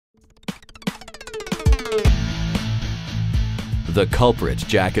The Culprit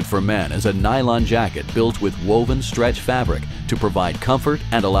jacket for men is a nylon jacket built with woven stretch fabric to provide comfort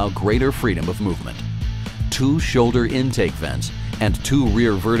and allow greater freedom of movement. 2 shoulder intake vents and 2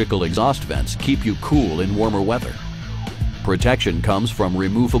 rear vertical exhaust vents keep you cool in warmer weather. Protection comes from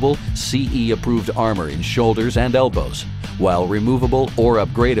removable CE-approved armor in shoulders and elbows, while removable or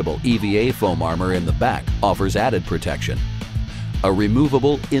upgradable EVA foam armor in the back offers added protection. A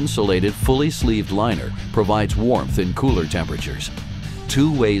removable, insulated, fully sleeved liner provides warmth in cooler temperatures.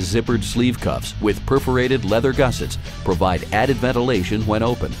 2-way zippered sleeve cuffs with perforated leather gussets provide added ventilation when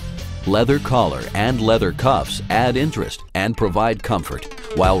open. Leather collar and leather cuffs add interest and provide comfort,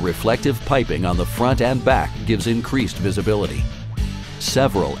 while reflective piping on the front and back gives increased visibility.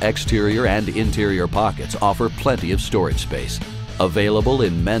 Several exterior and interior pockets offer plenty of storage space. Available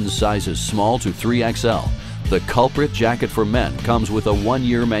in men's sizes small to 3XL, the Culprit jacket for men comes with a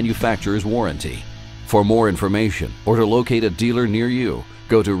 1-year manufacturer's warranty. For more information or to locate a dealer near you,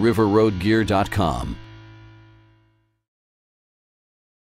 go to riverroadgear.com.